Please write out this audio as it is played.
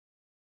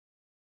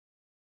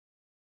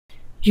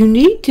You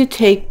need to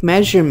take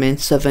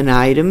measurements of an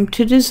item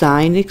to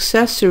design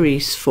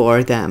accessories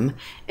for them,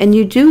 and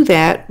you do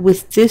that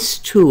with this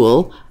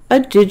tool,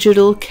 a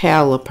digital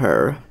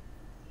caliper.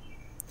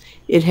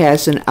 It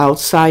has an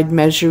outside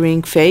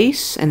measuring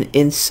face, an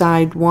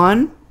inside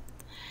one.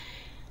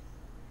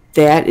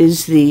 That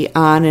is the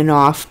on and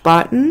off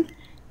button,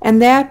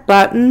 and that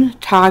button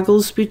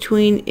toggles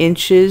between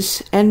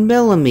inches and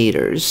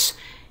millimeters,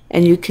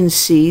 and you can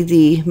see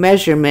the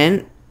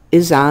measurement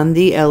is on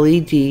the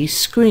LED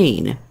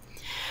screen.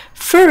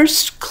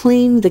 First,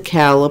 clean the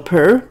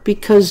caliper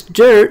because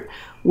dirt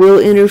will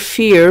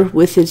interfere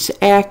with its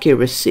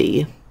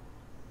accuracy.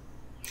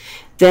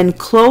 Then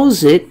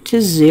close it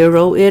to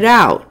zero it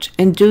out,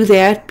 and do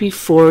that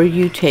before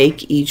you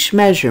take each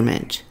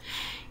measurement.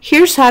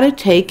 Here's how to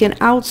take an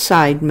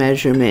outside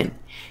measurement.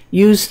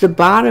 Use the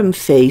bottom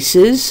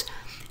faces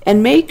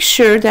and make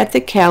sure that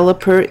the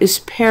caliper is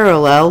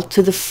parallel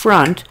to the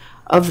front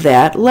of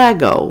that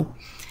Lego,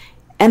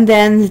 and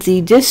then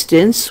the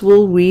distance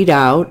will read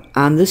out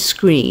on the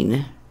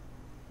screen.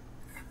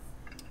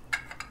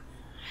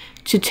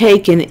 To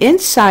take an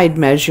inside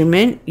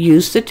measurement,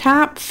 use the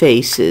top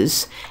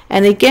faces,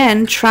 and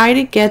again try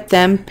to get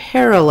them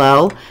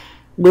parallel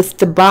with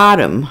the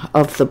bottom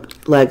of the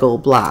Lego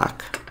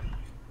block.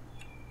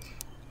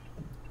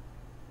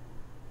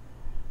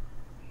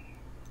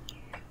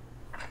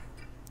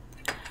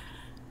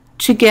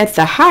 To get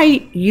the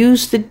height,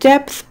 use the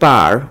depth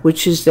bar,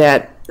 which is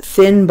that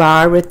thin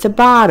bar at the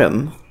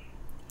bottom.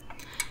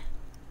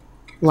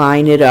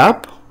 Line it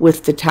up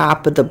with the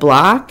top of the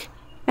block,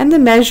 and the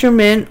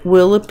measurement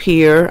will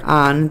appear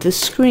on the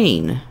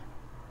screen.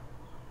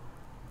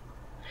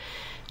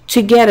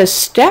 To get a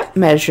step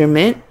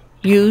measurement,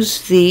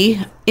 use the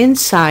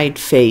inside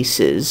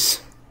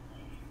faces.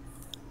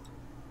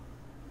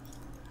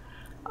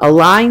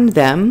 Align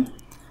them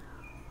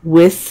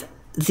with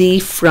the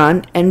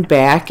front and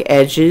back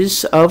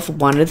edges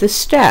of one of the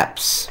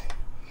steps,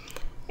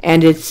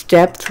 and its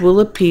depth will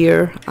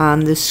appear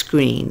on the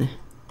screen.